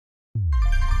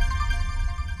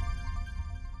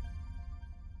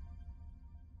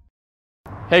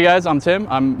Hey guys, I'm Tim.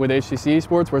 I'm with HTC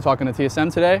Esports. We're talking to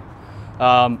TSM today.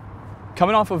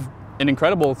 Coming off of an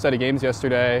incredible set of games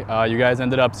yesterday, you guys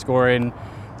ended up scoring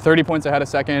 30 points ahead of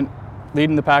second,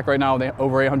 leading the pack right now with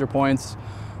over 800 points.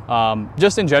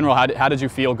 Just in general, how did you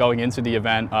feel going into the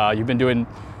event? You've been doing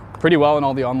pretty well in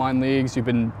all the online leagues. You've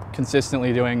been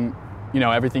consistently doing,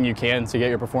 everything you can to get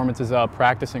your performances up,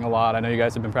 practicing a lot. I know you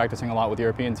guys have been practicing a lot with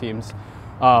European teams.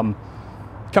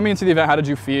 Coming into the event, how did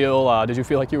you feel? Did you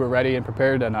feel like you were ready and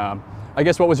prepared? And I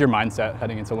guess what was your mindset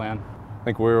heading into LAN? I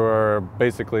think we were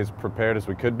basically as prepared as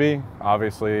we could be.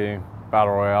 Obviously,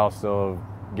 Battle Royale is still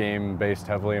a game based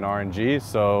heavily in RNG,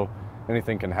 so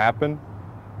anything can happen.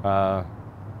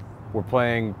 We're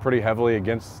playing pretty heavily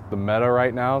against the meta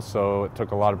right now, so it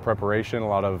took a lot of preparation, a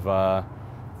lot of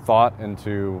thought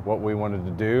into what we wanted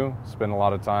to do. Spent a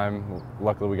lot of time.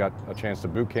 Luckily, we got a chance to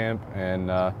boot camp, and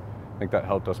I think that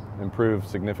helped us improve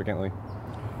significantly.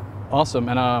 Awesome.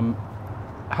 And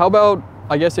how about,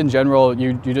 I guess in general,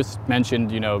 you just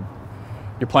mentioned, you're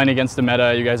playing against the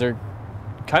meta. You guys are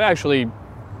kind of actually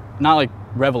not like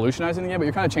revolutionizing the game, but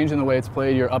you're kind of changing the way it's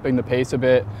played. You're upping the pace a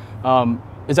bit.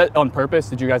 Is that on purpose?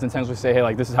 Did you guys intentionally say, hey,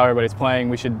 like this is how everybody's playing,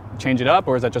 we should change it up?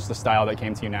 Or is that just the style that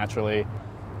came to you naturally?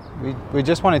 We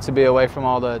just wanted to be away from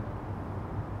all the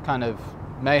kind of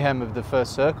mayhem of the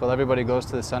first circle. Everybody goes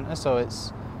to the center, so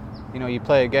it's, you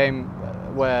play a game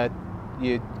where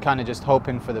you're kind of just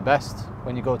hoping for the best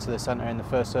when you go to the center in the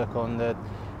first circle, and the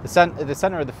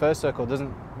center of the first circle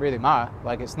doesn't really matter.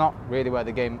 Like, it's not really where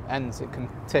the game ends. It can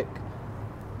tick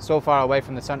so far away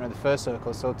from the center of the first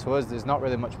circle, so to us there's not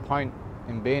really much point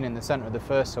in being in the center of the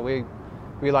first, so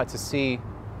we like to see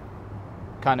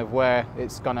kind of where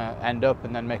it's gonna end up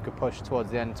and then make a push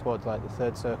towards the end, towards like the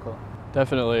third circle.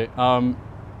 Definitely.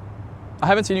 I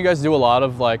haven't seen you guys do a lot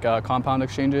of like compound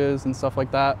exchanges and stuff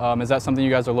like that. Is that something you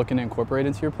guys are looking to incorporate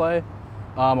into your play?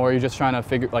 Or are you just trying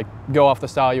to go off the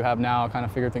style you have now, kind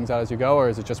of figure things out as you go, or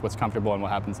is it just what's comfortable and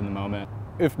what happens in the moment?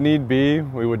 If need be,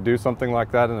 we would do something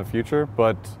like that in the future,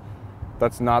 but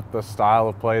that's not the style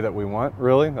of play that we want,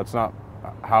 really. That's not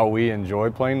how we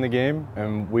enjoy playing the game,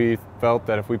 and we felt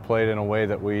that if we played in a way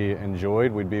that we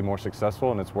enjoyed, we'd be more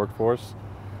successful, and it's worked for us.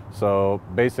 So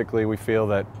basically, we feel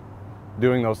that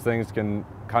doing those things can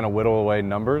kind of whittle away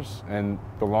numbers, and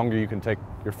the longer you can take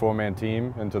your four-man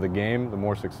team into the game, the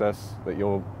more success that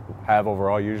you'll have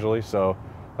overall usually. So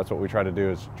that's what we try to do,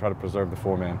 is try to preserve the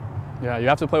four-man. Yeah, you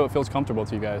have to play what feels comfortable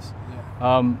to you guys.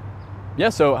 Yeah,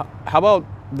 so how about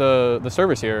the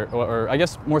servers here, or I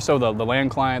guess more so the LAN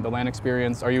client, the LAN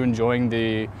experience? Are you enjoying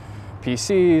the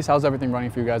PCs? How's everything running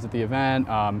for you guys at the event?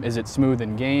 Is it smooth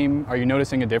in game? Are you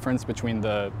noticing a difference between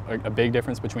a big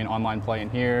difference between online play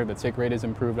and here? The tick rate is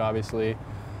improved, obviously.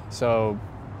 So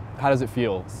how does it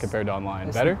feel compared to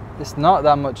online? Better? It's not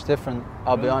that much different,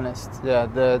 I'll be honest. Yeah,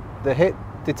 the hit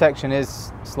detection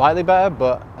is slightly better,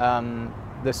 but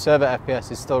the server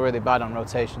FPS is still really bad on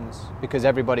rotations because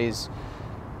everybody's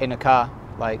in a car.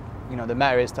 Like, the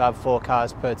meta is to have 4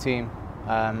 cars per team,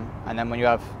 and then when you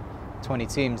have 20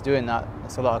 teams doing that,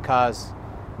 it's a lot of cars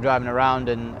driving around,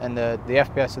 and the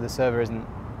FPS of the server isn't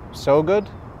so good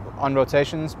on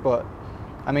rotations, but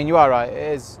I mean, you are right,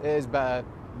 it is better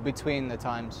between the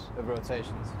times of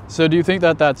rotations. So do you think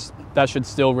that should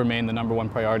still remain the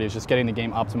 #1 priority, is just getting the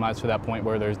game optimized to that point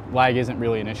where lag isn't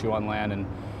really an issue on LAN? And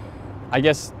I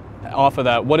guess off of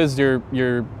that, what is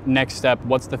your next step?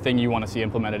 What's the thing you want to see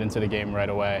implemented into the game right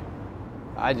away?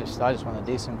 I just want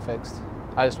the desync fixed.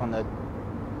 I just want the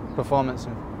performance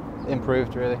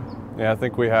improved, really. Yeah, I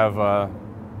think we have a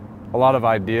lot of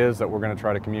ideas that we're going to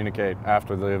try to communicate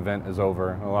after the event is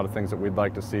over. A lot of things that we'd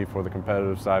like to see for the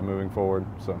competitive side moving forward.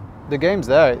 So the game's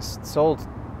there. It's sold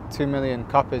 2 million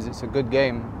copies. It's a good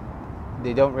game.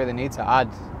 They don't really need to add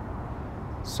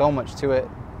so much to it.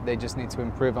 They just need to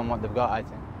improve on what they've got, I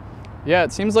think. Yeah,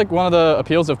 it seems like one of the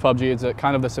appeals of PUBG is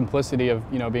kind of the simplicity of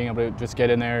being able to just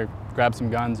get in there, grab some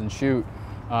guns and shoot.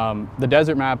 The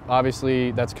desert map,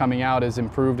 obviously, that's coming out is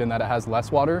improved in that it has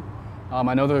less water.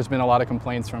 I know there's been a lot of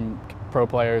complaints from pro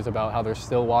players about how there's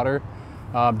still water.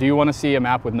 Do you want to see a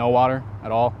map with no water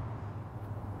at all?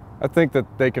 I think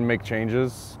that they can make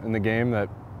changes in the game that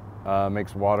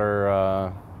makes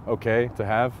water okay to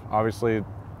have. Obviously,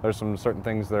 there's some certain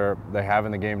things they have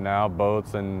in the game now,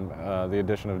 boats and the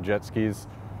addition of jet skis.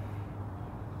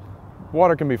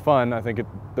 Water can be fun. I think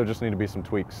there just need to be some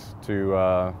tweaks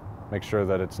to make sure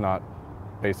that it's not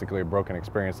basically a broken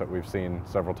experience that we've seen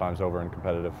several times over in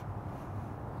competitive.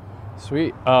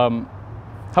 Sweet. How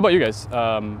about you guys?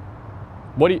 I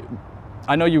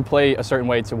know you play a certain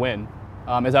way to win.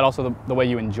 Is that also the way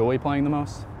you enjoy playing the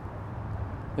most?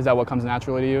 Is that what comes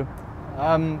naturally to you?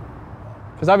 Um,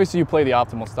 Because obviously you play the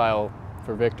optimal style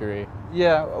for victory.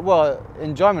 yeah, well,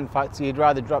 enjoyment factor, you'd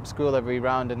rather drop school every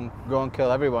round and go and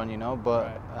kill everyone, you know,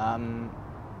 but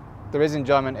there is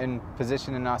enjoyment in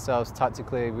positioning ourselves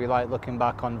tactically. We like looking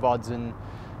back on VODs and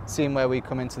seeing where we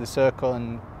come into the circle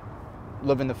and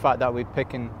loving the fact that we're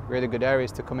picking really good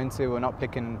areas to come into. We're not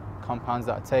picking compounds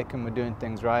that are taken, we're doing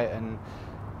things right, and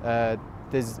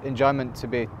there's enjoyment to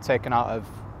be taken out of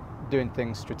doing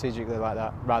things strategically like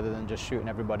that rather than just shooting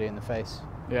everybody in the face.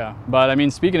 Yeah, but I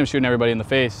mean, speaking of shooting everybody in the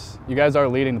face, you guys are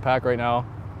leading the pack right now.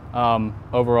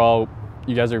 Overall,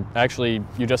 you guys are actually,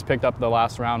 you just picked up the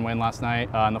last round win last night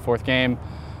in the 4th game.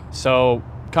 So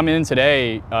coming in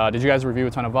today, did you guys review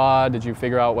a ton of VOD? Did you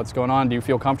figure out what's going on? Do you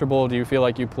feel comfortable? Do you feel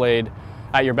like you played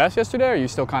at your best yesterday, or are you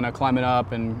still kind of climbing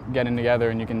up and getting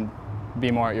together and you can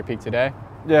be more at your peak today?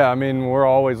 Yeah, I mean, we're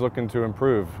always looking to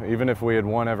improve. Even if we had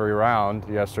won every round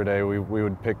yesterday, we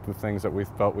would pick the things that we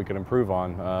felt we could improve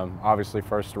on. Obviously,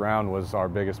 first round was our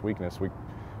biggest weakness.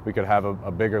 We could have a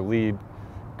bigger lead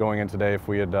going in today if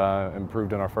we had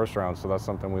improved in our first round. So that's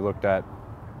something we looked at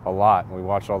a lot. We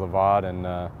watched all the VOD,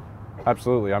 and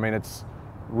absolutely. I mean, it's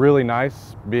really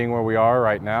nice being where we are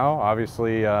right now.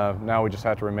 Obviously, now we just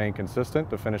have to remain consistent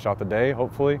to finish out the day,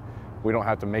 hopefully. We don't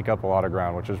have to make up a lot of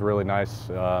ground, which is really nice.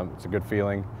 It's a good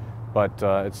feeling, but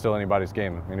it's still anybody's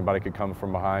game. Anybody could come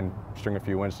from behind, string a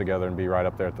few wins together, and be right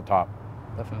up there at the top.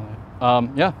 Definitely.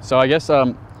 Yeah, so I guess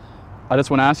I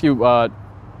just want to ask you, I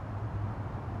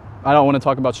don't want to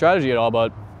talk about strategy at all,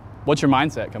 but what's your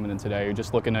mindset coming in today? You're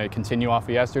just looking to continue off of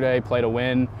yesterday, play to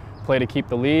win, play to keep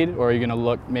the lead, or are you going to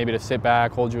look maybe to sit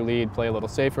back, hold your lead, play a little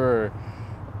safer? Or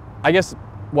I guess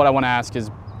what I want to ask is,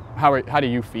 how do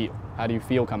you feel? How do you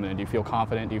feel coming in? Do you feel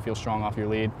confident? Do you feel strong off your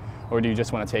lead? Or do you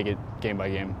just want to take it game by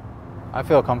game? I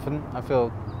feel confident.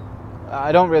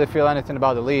 I don't really feel anything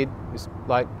about the lead. It's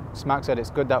like SmaK said,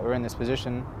 it's good that we're in this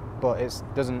position, but it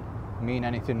doesn't mean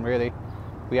anything really.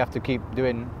 We have to keep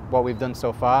doing what we've done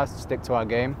so far, stick to our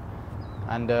game,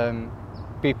 and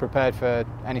be prepared for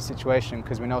any situation,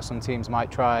 because we know some teams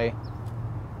might try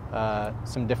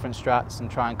some different strats and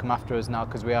try and come after us now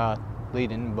because we are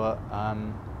leading, but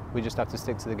we just have to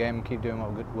stick to the game and keep doing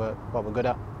what we're good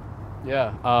at.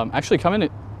 Yeah, actually coming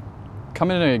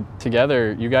in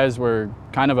together, you guys were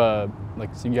kind of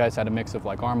so you guys had a mix of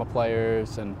like Arma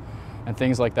players and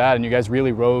things like that, and you guys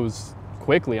really rose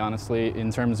quickly, honestly, in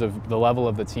terms of the level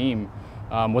of the team.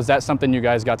 Was that something you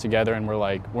guys got together and were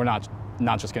like, we're not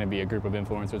just going to be a group of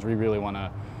influencers, we really want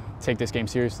to take this game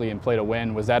seriously and play to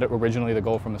win? Was that originally the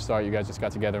goal from the start? You guys just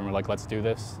got together and were like, let's do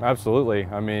this? Absolutely.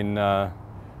 I mean,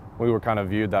 we were kind of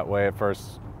viewed that way at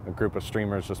first, a group of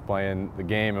streamers just playing the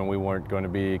game, and we weren't going to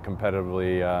be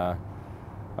competitively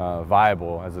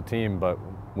viable as a team, but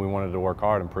we wanted to work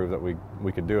hard and prove that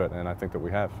we could do it, and I think that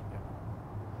we have.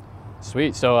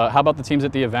 Sweet. So how about the teams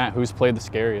at the event? Who's played the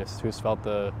scariest? Who's felt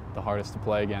the hardest to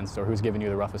play against, or who's given you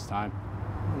the roughest time?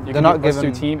 Let's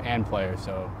do team and player.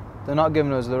 So they're not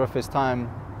giving us the roughest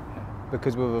time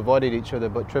because we've avoided each other,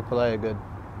 but AAA are good.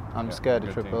 I'm scared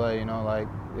of AAA, you know, like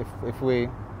if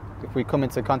we come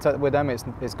into contact with them, it's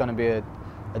going to be a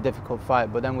difficult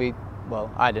fight. But then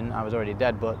I didn't, I was already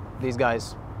dead, but these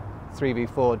guys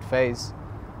 3v4'd FaZe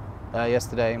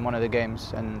yesterday in one of the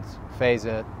games, and FaZe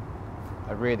are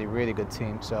a really, really good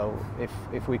team. So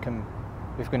if we can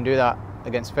do that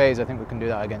against FaZe, I think we can do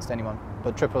that against anyone.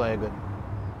 But AAA are good.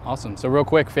 Awesome. So real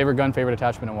quick, favorite gun, favorite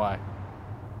attachment, and why?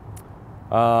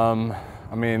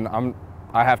 I mean,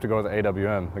 I have to go with the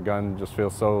AWM. The gun just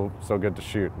feels so good to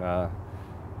shoot.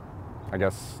 I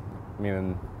guess,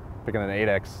 meaning picking an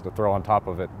 8X to throw on top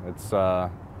of it. It's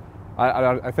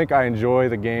I think I enjoy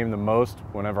the game the most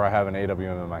whenever I have an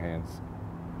AWM in my hands.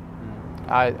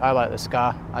 I like the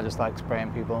SCAR. I just like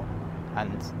spraying people,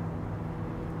 and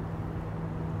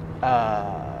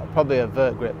probably a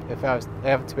vert grip. If I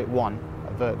have to pick one,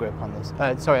 a vert grip on this.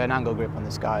 An angle grip on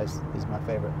the SCAR is my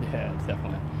favorite. Yeah,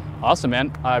 definitely. Awesome,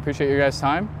 man. I appreciate your guys'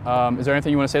 time. Is there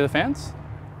anything you want to say to the fans?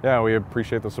 Yeah, we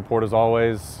appreciate the support as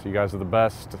always. You guys are the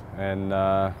best, and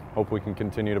hope we can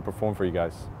continue to perform for you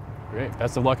guys. Great.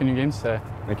 Best of luck in your games today.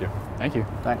 Thank you. Thank you.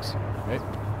 Thanks. Great.